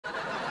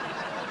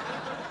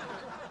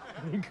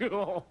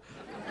Cool.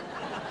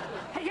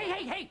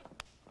 Hey!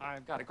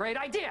 I've got a great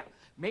idea.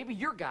 Maybe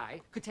your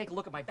guy could take a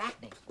look at my back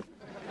knee.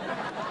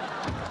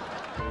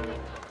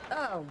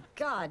 Oh,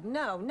 God,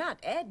 no, not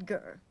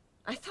Edgar.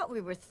 I thought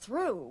we were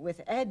through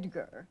with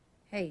Edgar.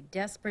 Hey,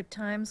 desperate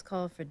times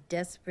call for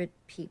desperate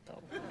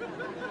people.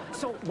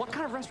 So, what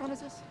kind of restaurant is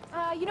this?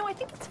 You know, I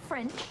think it's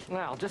French.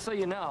 Well, just so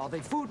you know,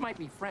 the food might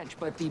be French,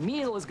 but the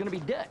meal is gonna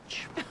be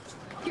Dutch.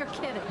 You're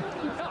kidding.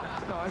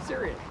 No, I'm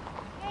serious.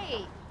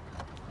 Hey,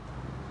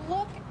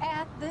 look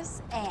at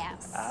this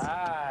ass.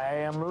 I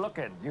am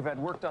looking. You've had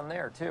work done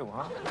there, too,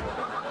 huh?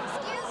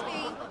 Excuse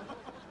me.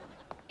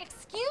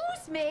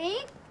 Excuse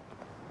me.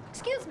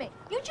 Excuse me.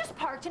 You just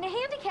parked in a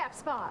handicap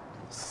spot.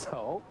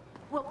 So?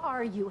 Well,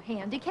 are you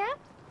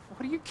handicapped?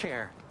 What do you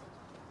care?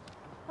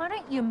 Why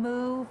don't you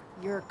move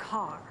your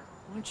car?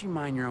 Why don't you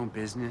mind your own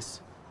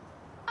business?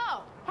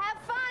 Oh, have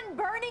fun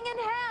burning in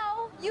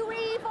hell, you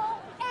evil,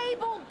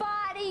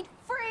 able-bodied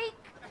freak!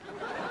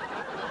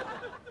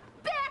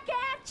 Back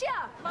at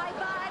ya, my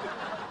bud!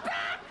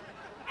 Back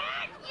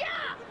at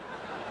ya!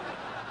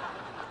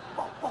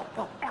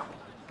 Whoa, Ellie,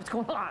 what's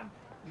going on?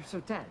 You're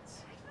so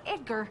tense.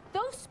 Edgar,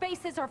 those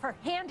spaces are for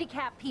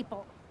handicapped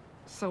people.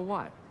 So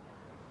what?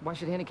 Why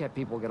should handicapped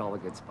people get all the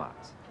good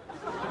spots?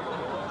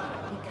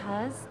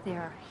 Because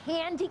they're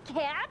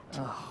handicapped?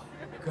 Oh,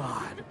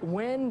 God.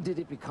 When did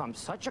it become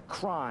such a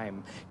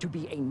crime to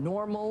be a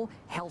normal,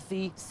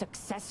 healthy,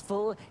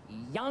 successful,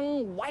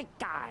 young white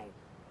guy?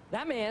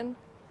 That man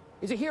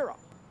is a hero.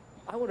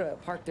 I would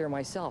have parked there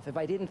myself if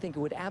I didn't think it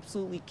would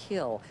absolutely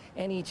kill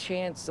any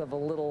chance of a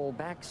little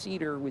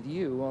backseater with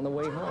you on the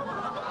way home.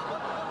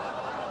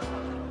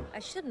 I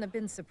shouldn't have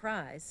been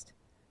surprised.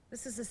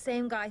 This is the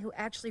same guy who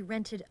actually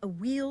rented a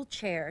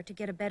wheelchair to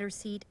get a better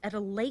seat at a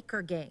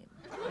Laker game.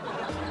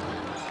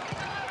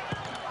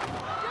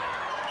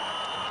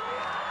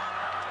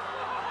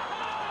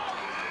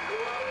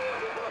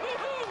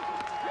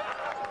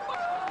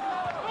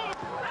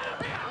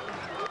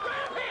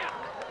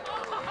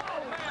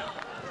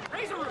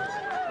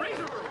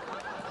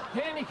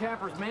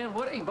 Handicappers, man,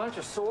 what a bunch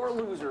of sore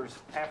losers.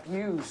 After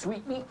you,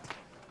 sweet meat.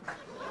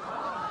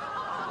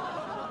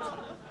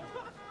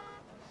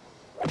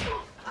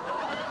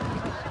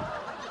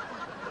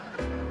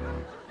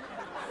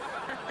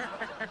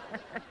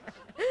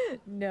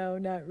 No,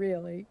 not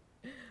really.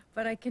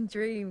 But I can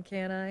dream,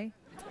 can't I?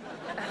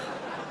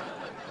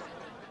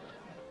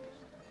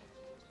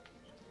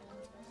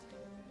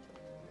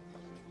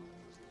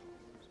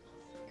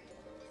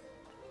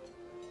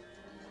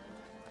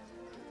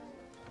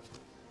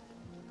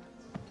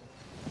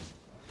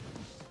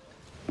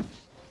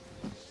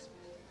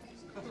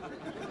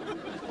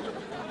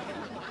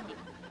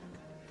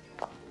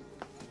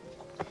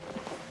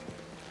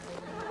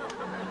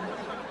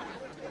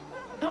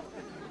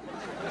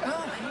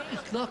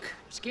 Look,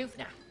 excuse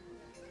now.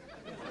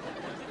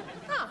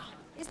 Oh,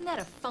 isn't that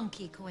a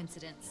funky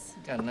coincidence?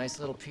 Got a nice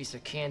little piece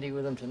of candy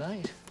with him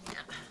tonight.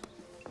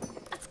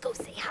 Let's go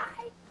say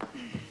hi.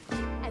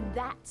 And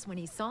that's when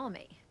he saw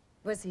me.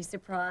 Was he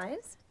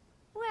surprised?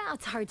 Well,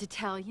 it's hard to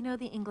tell. You know,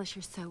 the English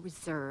are so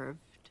reserved.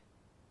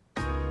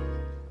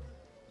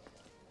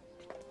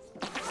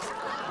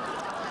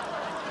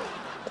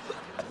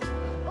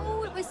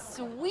 Oh, it was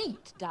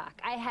sweet,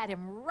 Doc. I had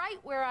him right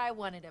where I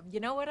wanted him.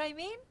 You know what I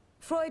mean?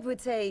 Freud would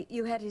say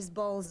you had his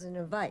balls in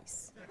a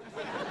vice.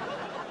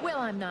 Well,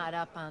 I'm not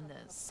up on the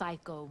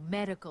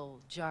psycho-medical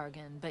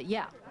jargon, but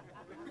yeah.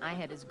 I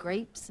had his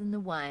grapes in the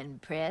wine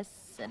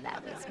press, and I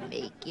was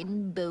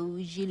making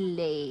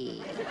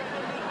Beaujolais.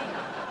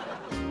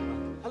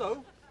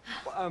 Hello.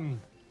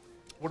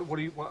 What are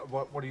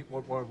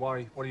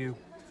you?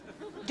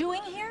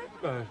 Doing here?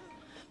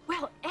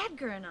 Well,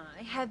 Edgar and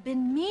I have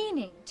been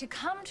meaning to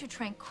come to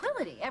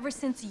Tranquility ever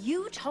since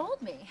you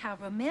told me how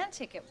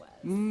romantic it was.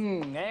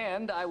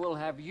 And I will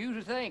have you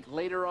to thank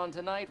later on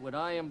tonight when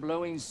I am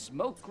blowing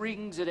smoke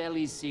rings at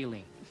Ellie's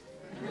ceiling.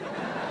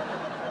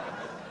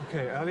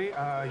 Okay, Ellie,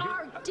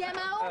 Our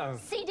demo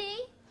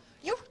CD?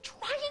 You're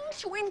trying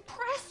to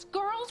impress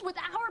girls with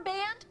our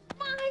band?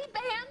 My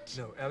band?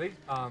 No, Ellie,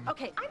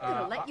 Okay, I'm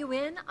gonna let you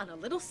in on a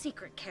little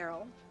secret,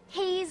 Carol.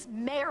 He's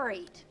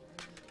married.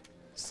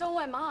 So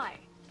am I.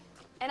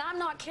 And I'm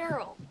not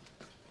Carol.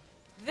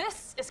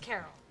 This is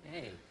Carol.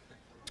 Hey.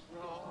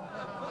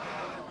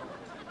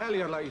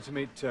 Ellie, I'd like you to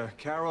meet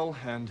Carol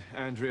and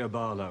Andrea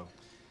Barlow.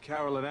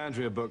 Carol and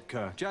Andrea book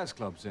jazz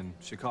clubs in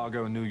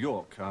Chicago and New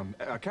York.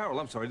 Carol,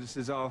 I'm sorry, this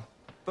is our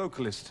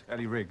vocalist,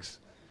 Ellie Riggs.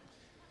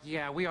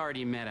 Yeah, we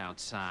already met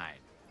outside.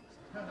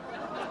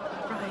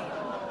 Right.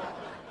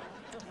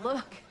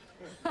 Look.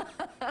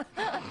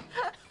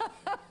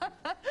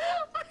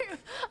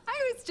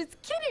 I was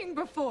just kidding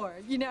before,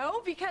 you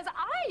know, because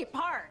I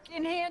park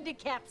in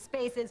handicapped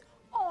spaces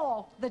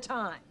all the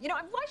time. You know,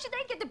 why should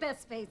they get the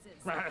best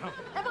spaces? Am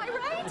I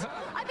right?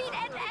 I mean,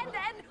 and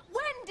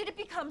when did it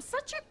become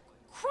such a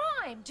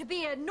crime to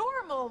be a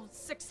normal,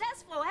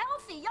 successful,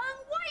 healthy,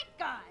 young white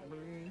guy?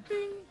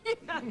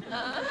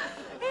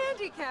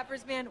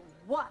 Handicappers, man,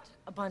 what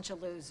a bunch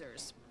of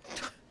losers.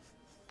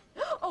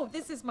 Oh,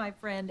 this is my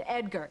friend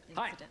Edgar.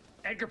 Hi, Incident.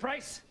 Edgar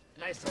Price.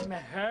 Nice to meet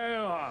you.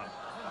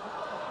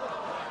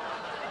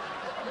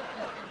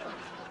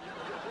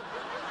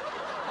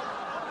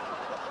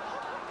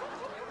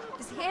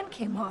 His hand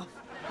came off.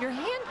 Your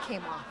hand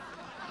came off.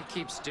 He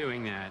keeps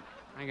doing that.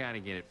 I gotta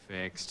get it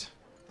fixed.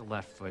 The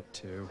left foot,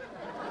 too.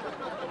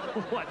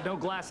 What, no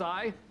glass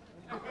eye?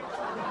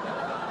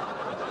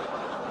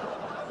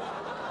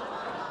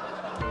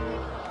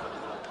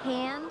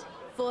 Hand,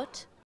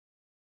 foot,